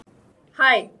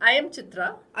Hi, I am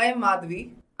Chitra. I am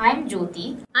Madhvi. I'm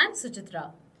Jyoti. I'm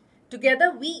Suchitra.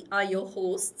 Together, we are your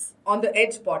hosts On the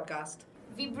Edge podcast.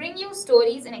 We bring you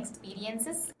stories and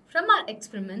experiences From our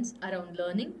experiments around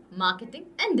learning, marketing,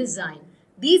 and design.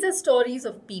 These are stories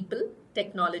of people,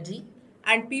 technology,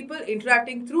 And people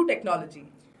interacting through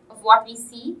technology. of what we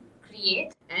see,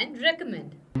 create, And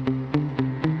recommend.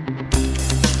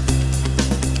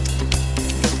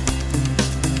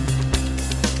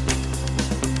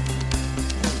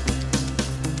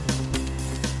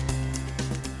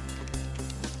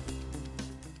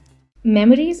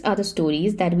 Memories are the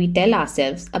stories that we tell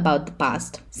ourselves about the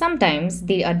past. Sometimes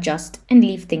they adjust and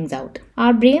leave things out.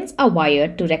 Our brains are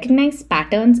wired to recognize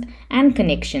patterns and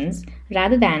connections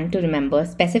rather than to remember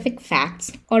specific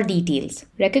facts or details.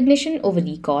 Recognition over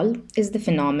recall is the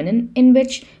phenomenon in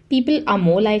which people are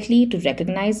more likely to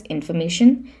recognize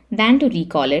information than to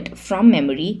recall it from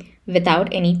memory without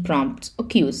any prompts or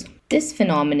cues. This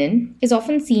phenomenon is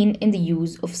often seen in the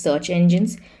use of search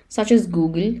engines such as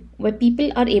Google, where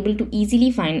people are able to easily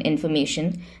find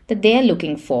information that they are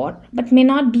looking for but may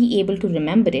not be able to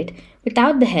remember it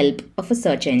without the help of a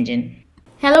search engine.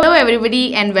 Hello,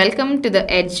 everybody, and welcome to the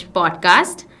Edge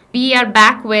podcast. We are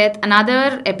back with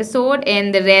another episode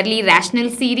in the Rarely Rational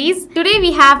series. Today,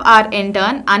 we have our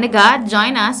intern, Anaga,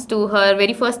 join us to her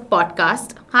very first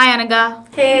podcast. Hi, Anaga.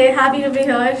 Hey, happy to be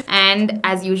here. And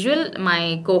as usual,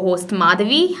 my co host,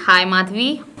 Madhvi. Hi,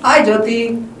 Madhvi. Hi,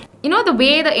 Jyoti. You know, the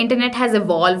way the internet has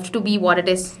evolved to be what it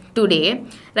is today,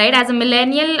 right? As a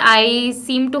millennial, I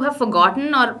seem to have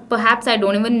forgotten, or perhaps I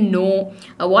don't even know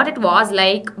what it was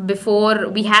like before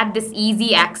we had this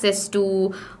easy access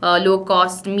to low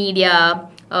cost media,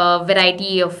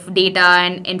 variety of data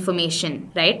and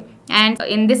information, right? And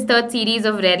in this third series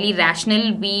of Rarely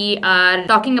Rational, we are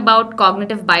talking about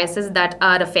cognitive biases that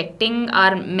are affecting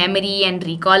our memory and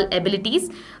recall abilities.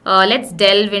 Let's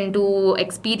delve into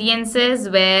experiences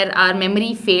where our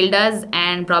memory failed us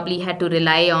and probably had to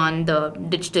rely on the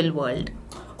digital world.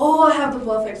 Oh, I have the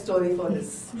perfect story for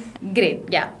this. Great,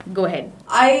 yeah, go ahead.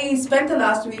 I spent the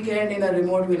last weekend in a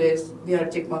remote village near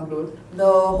Chikmagalur. The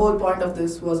whole point of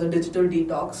this was a digital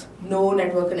detox. No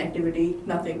network connectivity,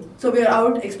 nothing. So we are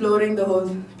out exploring the whole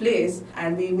place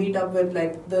and we meet up with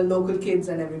like the local kids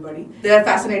and everybody. They are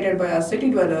fascinated by our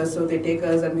city dwellers, so they take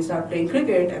us and we start playing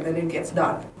cricket and then it gets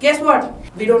dark. Guess what?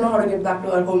 We don't know how to get back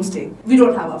to our homestay. We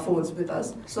don't have our phones with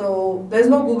us. So there's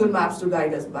no Google Maps to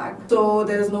guide us back. So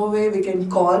there's no way we can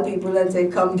call people and say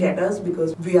come get us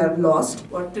because we are lost.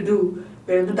 What to do?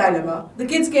 We're in the dilemma. The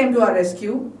kids came to our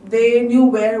rescue. They knew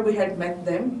where we had met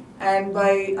them, and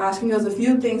by asking us a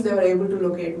few things they were able to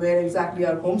locate where exactly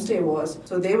our homestay was,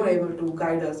 so they were able to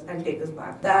guide us and take us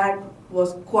back. That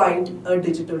was quite a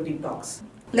digital detox.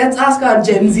 Let's ask our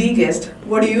Gen Z guest,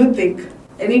 what do you think?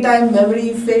 Anytime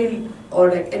memory failed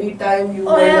or like anytime you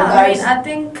I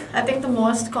think the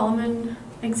most common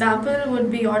example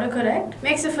would be autocorrect.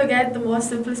 Makes you forget the most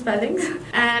simple spellings,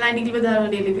 and I deal with that on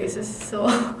a daily basis. So,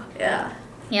 yeah.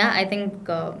 Yeah, I think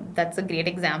that's a great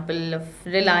example of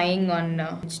relying on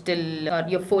digital or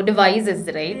your phone devices,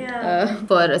 right? Yeah.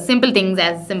 For simple things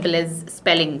as simple as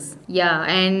spellings. Yeah,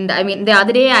 and I mean, the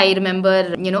other day I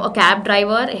remember, a cab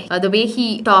driver, the way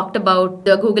he talked about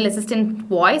the Google Assistant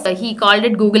voice, he called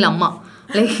it Google Amma.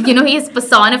 Like, he has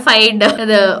personified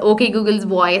the OK Google's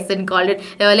voice and called it,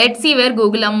 let's see where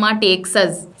Google Amma takes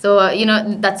us. So,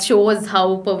 that shows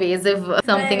how pervasive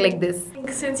something like this.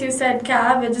 Since you said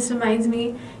cab, it just reminds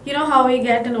me, you know how we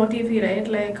get an OTP, right?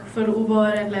 Like for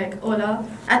Uber and like Ola.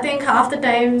 I think half the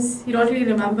times you don't really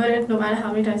remember it, no matter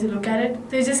how many times you look at it.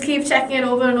 So you just keep checking it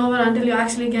over and over until you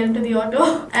actually get into the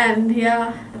auto. And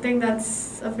yeah, I think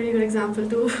that's a pretty good example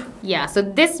too. Yeah, so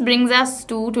this brings us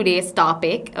to today's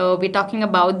topic. We're talking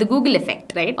about the Google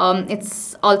effect, right?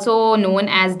 It's also known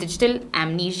as digital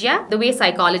amnesia. The way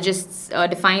psychologists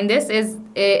define this is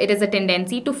it is a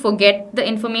tendency to forget the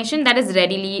information that is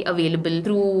readily available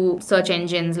through search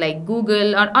engines like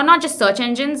Google or not just search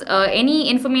engines, any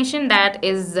information that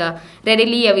is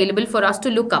readily available for us to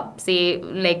look up. Say,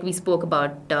 like we spoke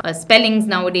about spellings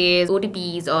nowadays,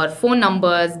 OTPs or phone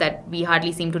numbers that we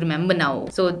hardly seem to remember now.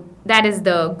 So that is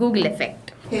the Google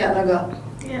effect. Hey Anaga,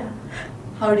 Yeah.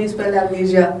 how do you spell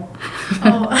amnesia?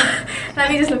 Oh, let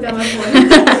me just look at my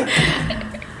phone.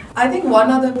 I think one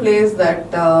other place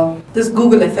that this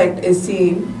Google effect is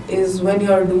seen is when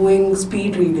you're doing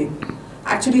speed reading.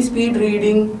 Actually, speed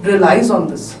reading relies on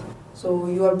this. So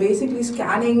you are basically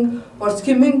scanning or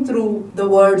skimming through the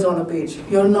words on a page.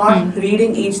 You're not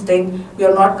reading each thing,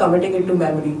 you're not committing it to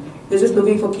memory. You're just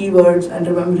looking for keywords and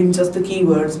remembering just the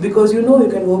keywords because you know you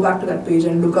can go back to that page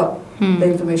and look up the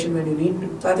information when you need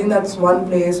to. So I think that's one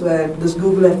place where this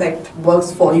Google effect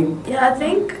works for you. Yeah, I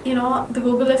think, the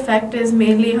Google effect is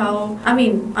mainly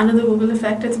under the Google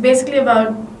effect, it's basically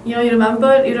about, you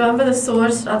remember the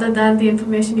source rather than the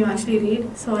information you actually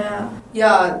read. So yeah.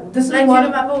 Yeah, this is Like one. you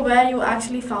remember where you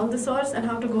actually found the source and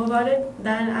how to go about it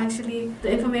than actually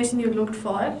the information you looked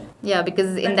for. Yeah,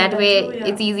 because in Like that that way, too, yeah.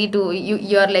 it's easy to,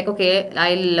 you're like, okay,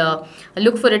 I'll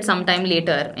look for it sometime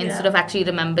later instead Yeah. of actually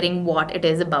remembering what it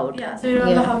is about. Yeah, so you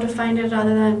remember Yeah. how to find it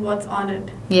rather than what's on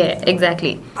it. Yeah,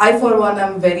 exactly. I, for one,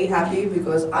 am very happy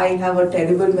because I have a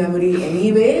terrible memory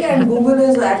anyway, and Google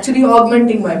is actually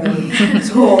augmenting my memory.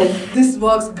 So this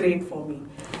works great for me.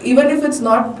 Even if it's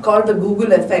not called the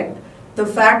Google effect, the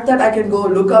fact that I can go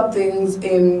look up things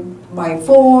in my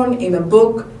phone, in a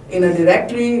book, in a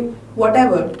directory,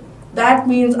 whatever, that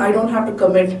means I don't have to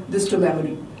commit this to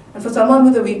memory. And for someone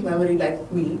with a weak memory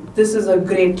like me, this is a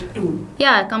great tool.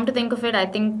 Yeah, come to think of it, I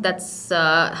think that's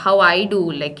how I do,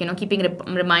 like, keeping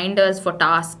reminders for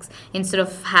tasks instead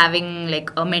of having like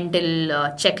a mental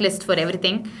checklist for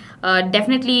everything.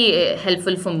 Definitely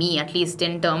helpful for me, at least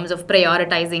in terms of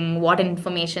prioritizing what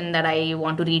information that I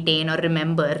want to retain or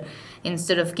remember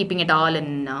instead of keeping it all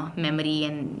in memory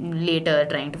and later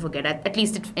trying to forget. At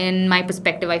least in my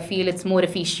perspective, I feel it's more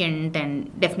efficient and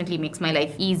definitely makes my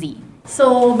life easy.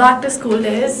 So back to school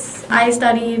days, I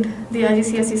studied the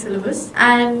IGCSE syllabus,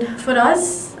 and for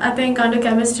us, I think under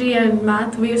chemistry and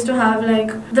math, we used to have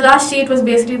like the last sheet was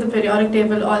basically the periodic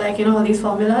table or like all these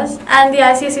formulas, and the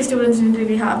ICSE students didn't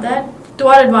really have that. To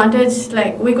our advantage,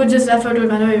 like we could just refer to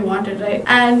it whenever we wanted, right?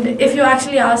 And if you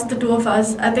actually ask the two of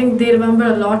us, I think they remember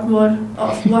a lot more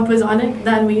of what was on it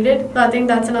than we did. So I think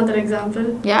that's another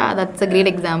example. Yeah, that's a great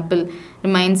example.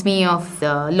 Reminds me of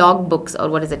the log books, or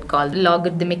what is it called?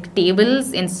 Logarithmic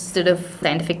tables instead of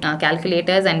scientific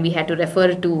calculators, and we had to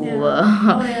refer to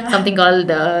Yeah. something called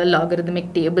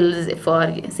logarithmic tables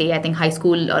for, say, I think high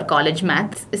school or college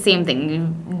maths. Same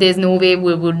thing. There's no way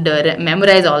we would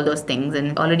memorize all those things,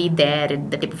 and already there at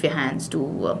the tip of your hands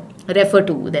to refer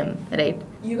to them, right?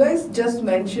 You guys just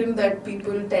mentioned that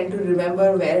people tend to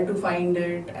remember where to find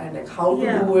it and like how to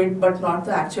Yeah. do it, but not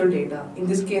the actual data. In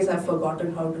this case, I've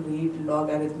forgotten how to read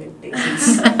logarithmic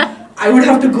tables. I would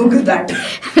have to Google that.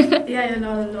 Yeah, you're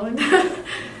not alone.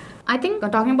 I think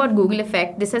talking about Google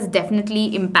effect, this has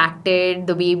definitely impacted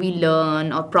the way we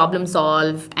learn or problem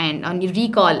solve and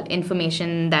recall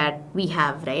information that we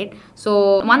have, right?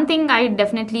 So one thing I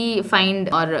definitely find,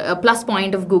 or a plus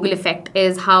point of Google effect,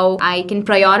 is how I can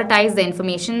prioritize the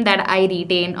information that I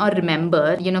retain or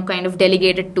remember, kind of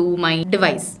delegate it to my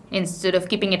device instead of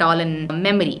keeping it all in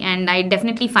memory. And I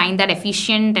definitely find that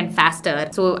efficient and faster.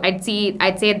 So I'd say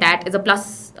that is a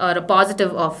plus or a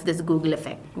positive of this Google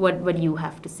effect. What do you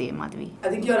have to say, Madhvi? I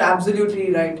think you're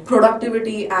absolutely right.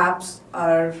 Productivity apps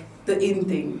are the in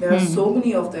thing. There are so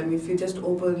many of them. If you just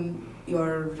open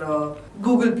your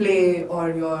Google Play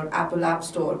or your Apple App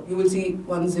Store, you will see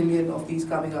 1 zillion of these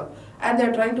coming up. And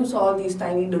they're trying to solve these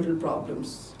tiny little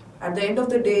problems. At the end of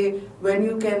the day, when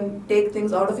you can take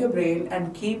things out of your brain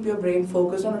and keep your brain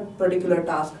focused on a particular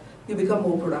task, you become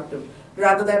more productive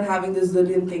rather than having these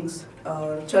zillion things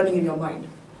churning in your mind.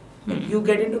 You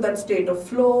get into that state of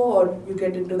flow, or you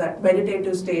get into that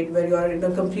meditative state where you are in a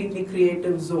completely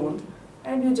creative zone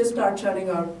and you just start churning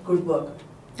out good work.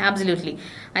 Absolutely.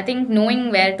 I think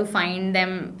knowing where to find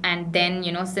them and then,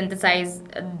 synthesize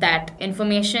that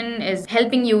information is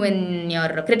helping you in your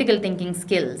critical thinking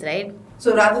skills, right?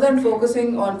 So rather than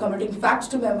focusing on committing facts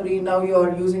to memory, now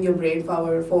you're using your brain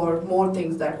power for more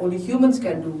things that only humans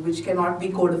can do, which cannot be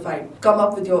codified. Come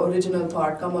up with your original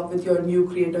thought, come up with your new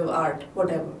creative art,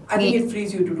 whatever. I think it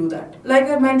frees you to do that.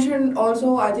 Like I mentioned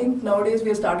also, I think nowadays we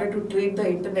have started to treat the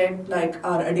internet like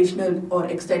our additional or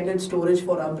extended storage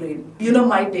for our brain. You know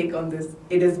my take on this.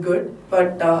 It is good,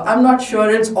 but I'm not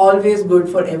sure it's always good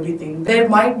for everything. There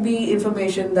might be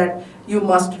information that you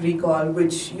must recall,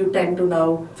 which you tend to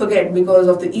now forget because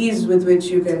of the ease with which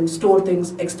you can store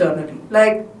things externally.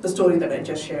 Like the story that I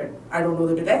just shared. I don't know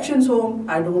the directions home,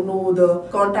 I don't know the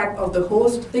contact of the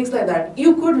host, things like that.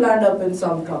 You could land up in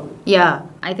some trouble. Yeah,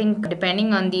 I think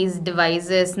depending on these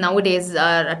devices, nowadays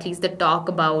are at least the talk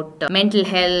about mental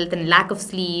health and lack of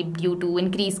sleep due to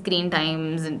increased screen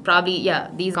times, and probably,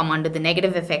 these come under the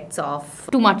negative effects of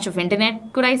too much of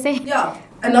internet, could I say? Yeah.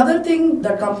 Another thing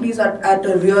that companies are at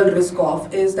a real risk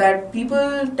of is that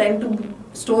people tend to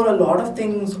store a lot of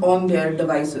things on their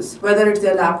devices, whether it's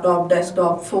their laptop,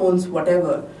 desktop, phones,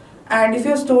 whatever. And if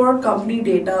you store company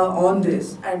data on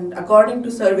this, and according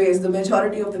to surveys, the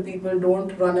majority of the people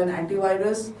don't run an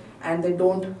antivirus, and they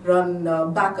don't run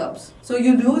backups. So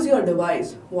you lose your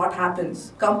device. What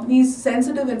happens? Companies'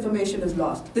 sensitive information is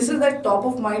lost. This is like top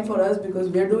of mind for us because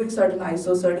we're doing certain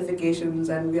ISO certifications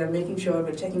and we are making sure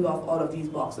we're checking off all of these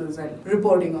boxes and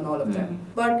reporting on all of them.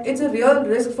 But it's a real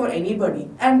risk for anybody.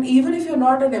 And even if you're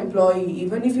not an employee,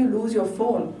 even if you lose your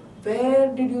phone,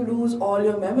 where did you lose all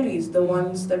your memories? The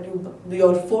ones that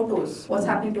your photos. What's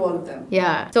happening to all of them?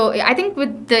 Yeah. So I think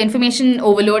with the information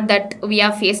overload that we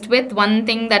are faced with, one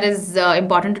thing that is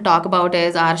important to talk about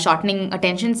is our shortening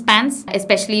attention spans,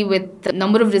 especially with the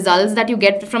number of results that you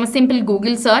get from a simple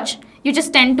Google search. You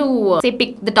just tend to say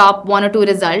pick the top one or two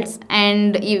results,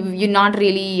 and you're not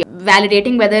really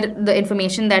validating whether the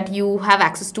information that you have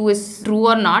access to is true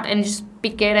or not, and just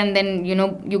pick it and then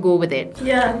you go with it.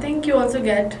 Yeah, I think you also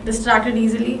get distracted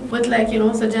easily with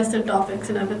suggested topics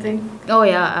and everything. Oh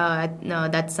yeah, no,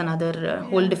 that's another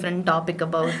whole different topic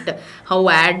about how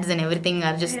ads and everything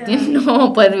are just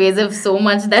pervasive so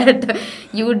much that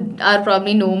you are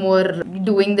probably no more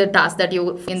doing the task that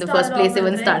you in the first place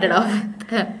even started off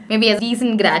with. Maybe as a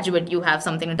recent graduate, you have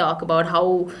something to talk about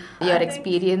how your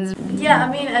experience. Yeah,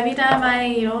 I mean, every time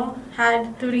I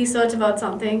had to research about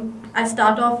something, I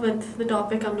start off with the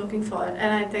topic I'm looking for,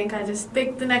 and I think I just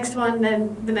pick the next one,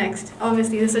 then the next.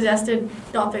 Obviously, the suggested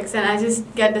topics, and I just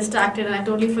get distracted, and I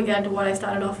totally forget what I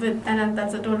started off with, and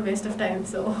that's a total waste of time.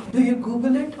 So, do you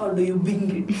Google it or do you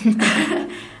Bing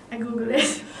it? I Google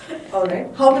it. All right.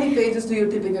 How many pages do you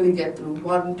typically get through?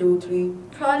 1, 2, 3?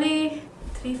 Probably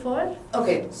 3, 4.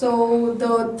 Okay, so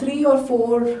the 3 or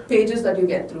 4 pages that you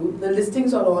get through, the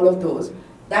listings on all of those,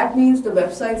 that means the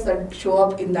websites that show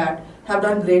up in that have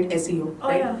done great SEO, Oh,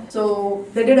 right? yeah. So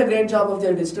they did a great job of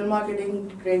their digital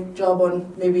marketing, great job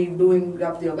on maybe doing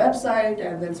up their website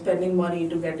and then spending money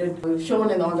to get it shown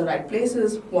in all the right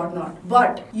places, whatnot.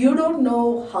 But you don't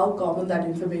know how common that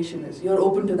information is. You're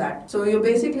open to that. So you're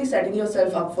basically setting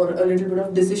yourself up for a little bit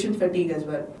of decision fatigue as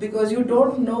well, because you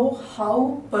don't know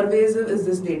how pervasive is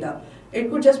this data.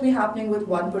 It could just be happening with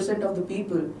 1% of the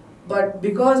people. But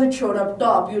because it showed up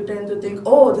top, you tend to think,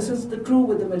 oh, this is the true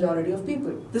with the majority of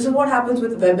people. This is what happens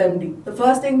with WebMD. The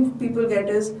first thing people get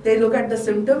is they look at the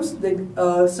symptoms, they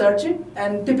search it,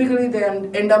 and typically they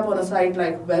end up on a site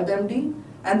like WebMD,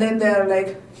 and then they're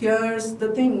like, here's the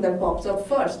thing that pops up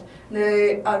first.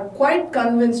 They are quite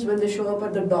convinced when they show up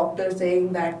at the doctor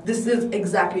saying that this is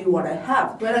exactly what I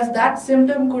have. Whereas that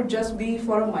symptom could just be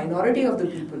for a minority of the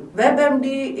people.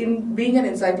 WebMD, in being an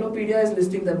encyclopedia, is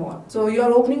listing them all. So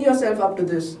you're opening yourself up to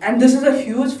this. And this is a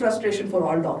huge frustration for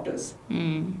all doctors.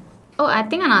 Oh, I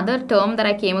think another term that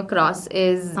I came across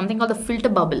is something called the filter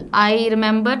bubble. I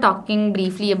remember talking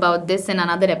briefly about this in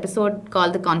another episode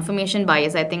called the confirmation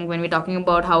bias. I think when we're talking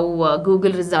about how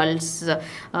Google results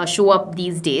show up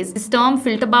these days. This term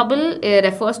filter bubble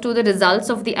refers to the results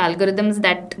of the algorithms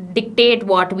that dictate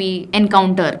what we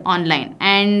encounter online.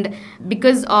 And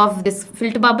because of this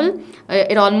filter bubble,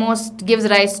 it almost gives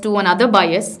rise to another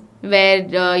bias, where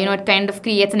it kind of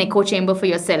creates an echo chamber for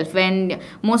yourself when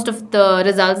most of the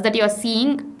results that you're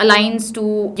seeing aligns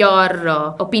to your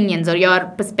opinions or your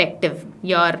perspective,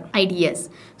 your ideas.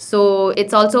 So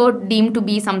it's also deemed to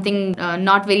be something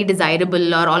not very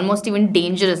desirable or almost even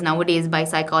dangerous nowadays by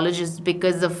psychologists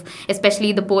because of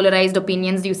especially the polarized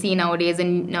opinions you see nowadays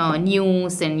in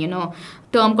news, and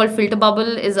term called filter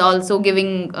bubble is also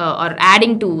giving or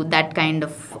adding to that kind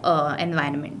of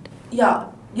environment. Yeah,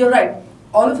 you're right.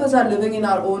 All of us are living in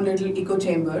our own little echo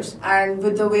chambers, and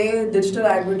with the way digital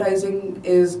advertising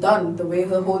is done, the way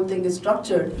the whole thing is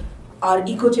structured, our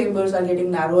echo chambers are getting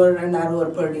narrower and narrower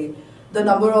per day. The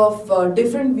number of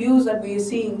different views that we are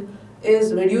seeing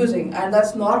is reducing, and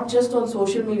that's not just on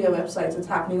social media websites, it's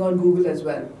happening on Google as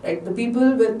well. Right? The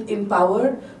people in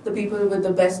power, the people with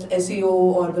the best SEO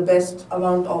or the best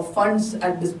amount of funds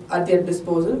at their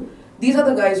disposal, these are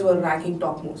the guys who are ranking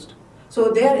topmost. So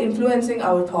they are influencing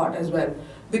our thought as well,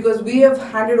 because we have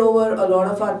handed over a lot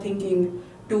of our thinking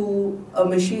to a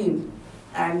machine,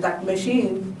 and that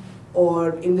machine,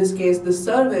 or in this case the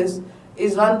service,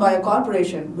 is run by a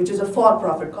corporation, which is a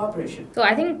for-profit corporation. So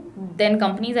I think then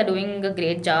companies are doing a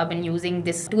great job in using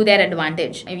this to their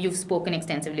advantage. You've spoken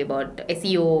extensively about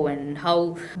SEO and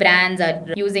how brands are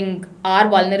using our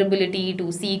vulnerability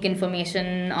to seek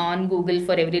information on Google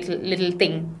for every little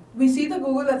thing. We see the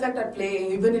Google effect at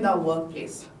play even in our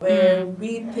workplace, where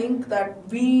we think that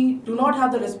we do not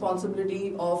have the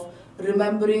responsibility of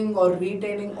remembering or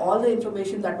retaining all the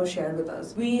information that was shared with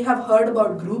us. We have heard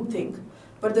about groupthink,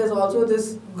 but there's also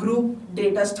this group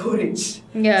data storage.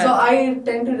 Yeah. So I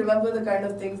tend to remember the kind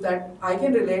of things that I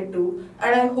can relate to,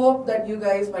 and I hope that you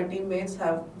guys, my teammates,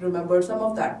 have remembered some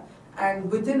of that.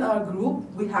 and within our group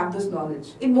we have this knowledge.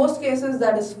 In most cases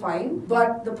that is fine,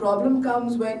 but the problem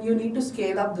comes when you need to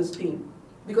scale up this team.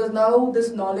 Because now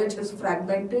this knowledge is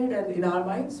fragmented and in our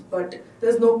minds, but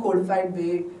there's no codified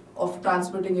way of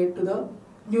transmitting it to the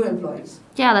new employees.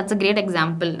 Yeah, that's a great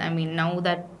example. I mean, now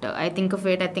that I think of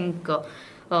it, I think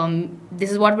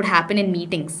this is what would happen in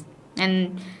meetings.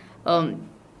 And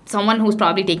someone who's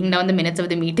probably taking down the minutes of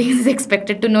the meetings is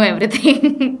expected to know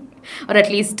everything, or at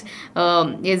least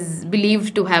is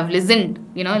believed to have listened.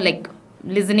 Like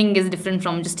listening is different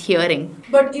from just hearing.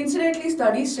 But incidentally,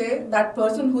 studies say that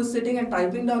person who's sitting and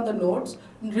typing down the notes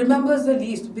remembers the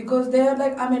least because they are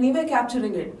like, I'm anyway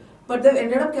capturing it. But they've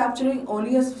ended up capturing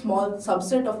only a small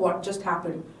subset of what just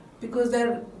happened because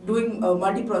they're doing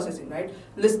multi-processing, right?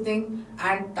 Listening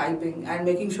and typing and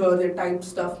making sure their typed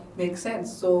stuff makes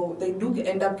sense. So they do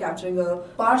end up capturing a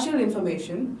partial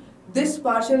information. This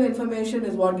partial information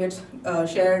is what gets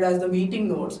shared as the meeting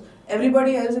notes.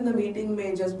 Everybody else in the meeting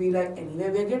may just be like, anyway,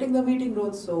 we're getting the meeting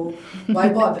notes, so why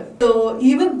bother? So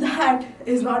even that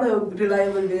is not a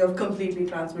reliable way of completely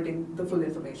transmitting the full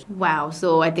information. Wow,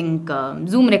 so I think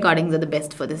Zoom recordings are the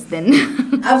best for this then.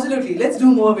 Absolutely. Let's do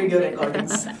more video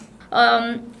recordings.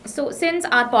 So since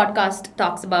our podcast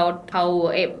talks about how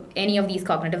any of these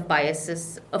cognitive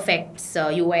biases affects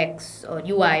UX or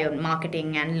UI or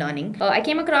marketing and learning, I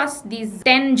came across these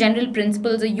 10 general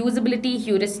principles of usability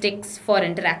heuristics for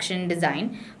interaction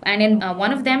design. And in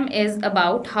one of them is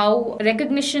about how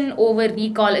recognition over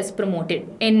recall is promoted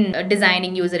in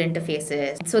designing user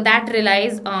interfaces. So that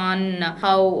relies on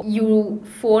how you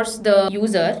force the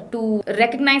user to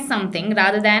recognize something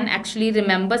rather than actually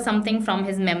remember something from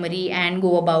his memory and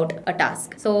go about a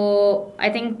task. So I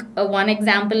think one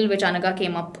example which Anaga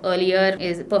came up earlier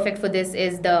is perfect for this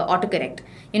is the autocorrect.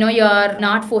 You're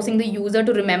not forcing the user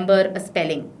to remember a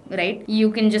spelling, right?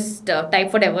 You can just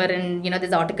type whatever and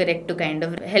there's autocorrect to kind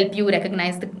of help you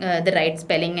recognize the right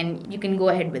spelling and you can go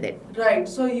ahead with it. Right,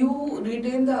 so you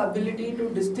retain the ability to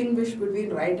distinguish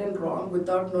between right and wrong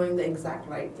without knowing the exact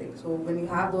right thing. So when you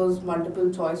have those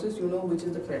multiple choices, you know which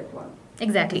is the correct one.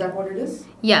 Exactly. Is that what it is?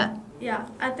 Yeah. Yeah,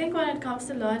 I think when it comes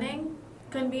to learning,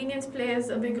 convenience plays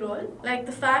a big role. Like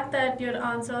the fact that your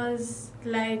answers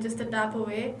lie just a tap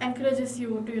away encourages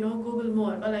you to, Google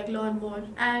more or learn more.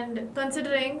 And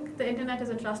considering the internet is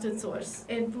a trusted source,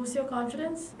 it boosts your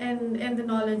confidence in the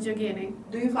knowledge you're gaining.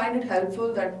 Do you find it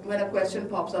helpful that when a question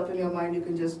pops up in your mind, you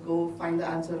can just go find the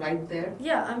answer right there?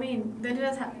 Yeah, I mean, the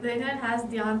internet has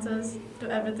the answers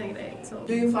to everything, right? So.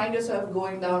 Do you find yourself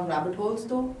going down rabbit holes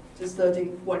though? Just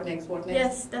searching what next?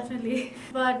 Yes, definitely.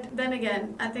 But then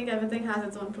again, I think everything has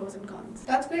its own pros and cons.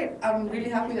 That's great. I'm really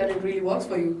happy that it really works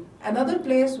for you. Another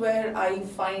place where I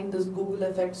find this Google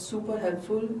effect super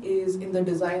helpful is in the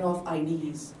design of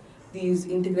IDEs. These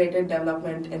integrated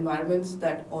development environments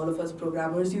that all of us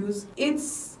programmers use.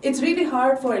 It's really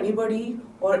hard for anybody,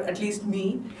 or at least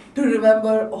me, to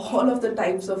remember all of the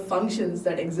types of functions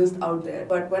that exist out there.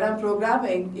 But when I'm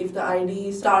programming, if the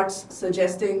IDE starts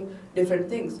suggesting different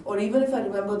things, or even if I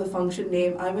remember the function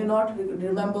name, I may not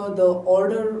remember the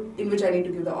order in which I need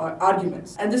to give the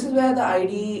arguments. And this is where the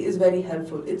IDE is very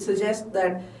helpful. It suggests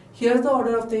that here's the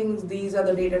order of things, these are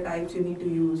the data types you need to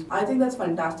use. I think that's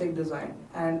fantastic design,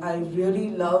 and I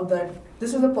really love that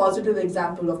this is a positive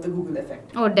example of the Google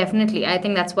effect. Oh, definitely. I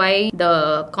think that's why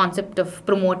the concept of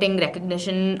promoting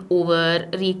recognition over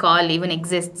recall even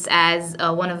exists as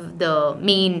one of the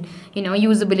main,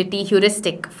 usability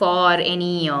heuristic for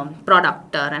any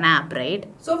product or an app, right?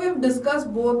 So we've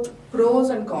discussed both pros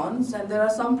and cons, and there are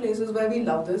some places where we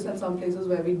love this and some places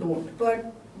where we don't.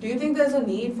 But do you think there's a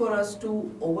need for us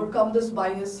to overcome this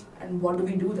bias, and what do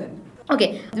we do then?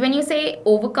 Okay, when you say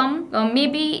overcome,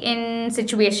 maybe in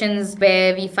situations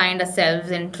where we find ourselves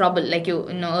in trouble, like you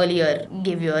earlier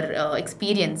gave your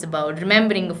experience about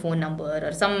remembering a phone number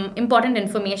or some important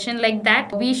information like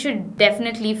that, we should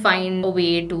definitely find a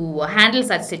way to handle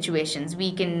such situations.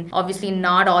 We can obviously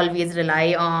not always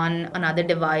rely on another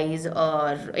device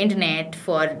or internet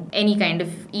for any kind of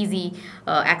easy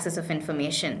access of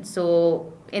information.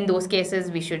 So in those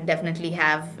cases, we should definitely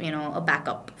have, a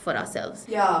backup for ourselves.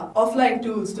 Yeah, offline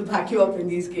tools to back you up in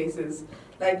these cases.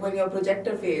 Like when your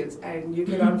projector fails and you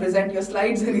cannot present your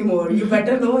slides anymore, you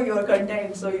better know your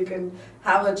content so you can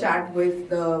have a chat with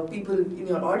the people in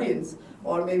your audience,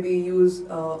 or maybe use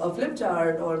a flip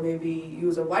chart, or maybe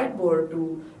use a whiteboard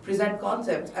to present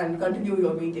concepts and continue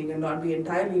your meeting and not be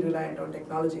entirely reliant on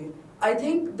technology. I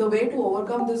think the way to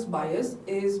overcome this bias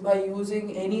is by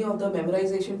using any of the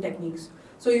memorization techniques.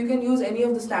 So you can use any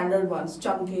of the standard ones,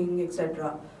 chunking,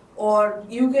 etc. Or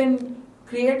you can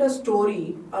create a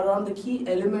story around the key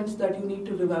elements that you need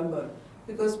to remember.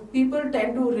 because people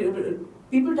tend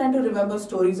to remember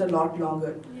stories a lot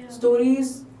longer. Yeah.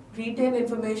 Stories retain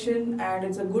information, and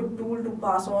it's a good tool to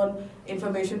pass on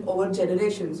information over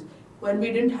generations when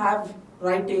we didn't have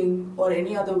writing or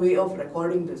any other way of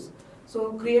recording this.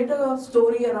 So create a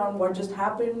story around what just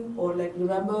happened, or like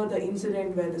remember the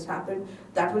incident where this happened.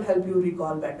 That will help you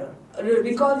recall better.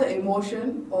 Recall the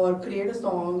emotion, or create a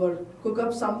song, or cook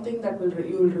up something that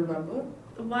you will remember.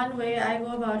 One way I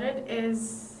go about it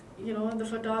is, the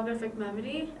photographic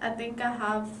memory. I think I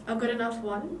have a good enough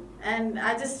one, and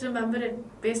I just remember it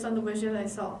based on the visual I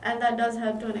saw, and that does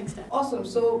help to an extent. Awesome.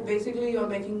 So basically, you're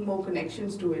making more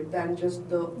connections to it than just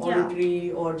the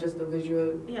auditory or just the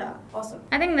visual. Yeah. Awesome.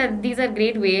 I think that these are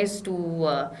great ways to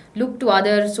look to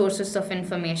other sources of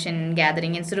information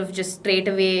gathering instead of just straight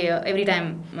away every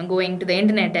time going to the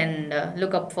internet and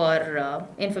look up for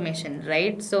information,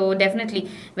 right? So definitely,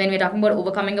 when we're talking about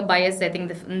overcoming a bias, I think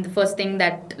the first thing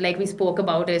that like we spoke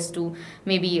about is to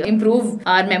maybe improve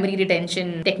our memory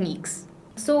retention techniques.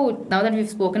 So now that we've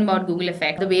spoken about Google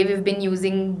Effect, the way we've been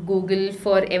using Google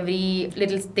for every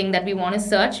little thing that we want to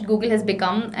search, Google has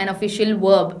become an official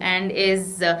verb and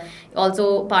is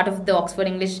also part of the Oxford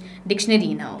English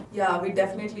Dictionary now. Yeah, we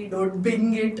definitely don't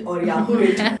Bing it or Yahoo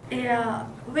it. Yeah.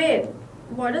 Wait,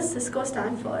 what does Cisco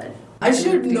stand for? I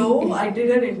should know. I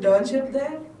did an internship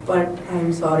there, but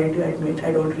I'm sorry to admit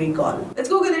I don't recall. Let's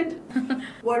Google it.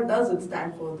 What does it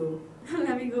stand for though?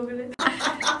 Let me Google it.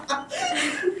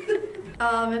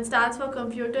 It stands for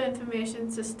Computer Information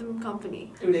System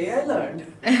Company. Today I learned.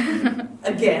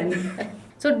 Again.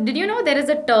 So did you know there is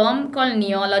a term called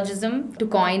neologism to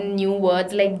coin new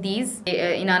words like these?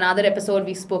 In another episode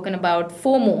we've spoken about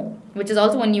FOMO, which is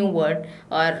also a new word,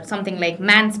 or something like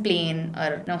mansplain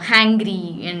or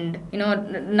hangry, and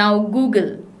now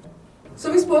Google. So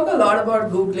we spoke a lot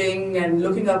about Googling and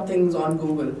looking up things on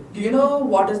Google. Do you know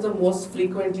what is the most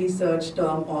frequently searched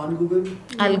term on Google?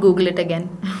 I'll Google it again.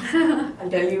 I'll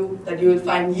tell you that you will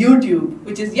find YouTube,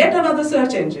 which is yet another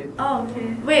search engine. Oh,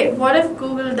 okay. Wait, what if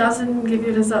Google doesn't give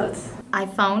you results? I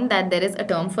found that there is a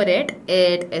term for it.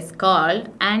 It is called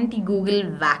anti-Google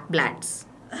Wackblats.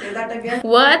 Say that again.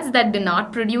 Words that do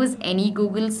not produce any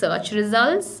Google search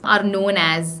results are known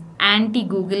as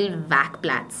anti-Google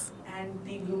Wackblats.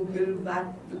 Anti-Google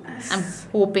Wackblats. I'm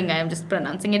hoping I am just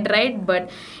pronouncing it right, but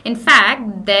in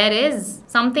fact, there is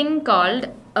something called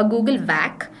a Google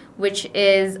Wack, which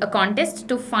is a contest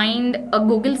to find a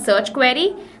Google search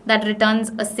query that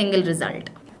returns a single result.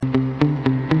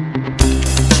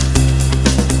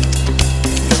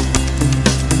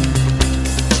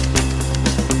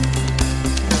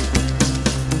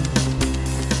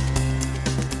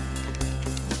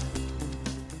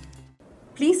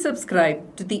 Please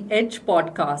subscribe to the Edge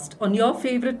podcast on your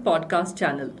favorite podcast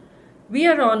channel. We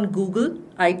are on Google,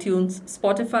 iTunes,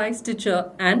 Spotify,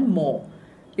 Stitcher, and more.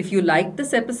 If you liked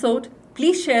this episode,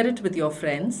 please share it with your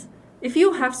friends. If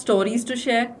you have stories to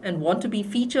share and want to be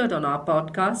featured on our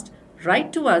podcast,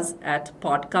 write to us at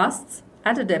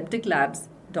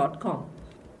podcasts@adepticlabs.com.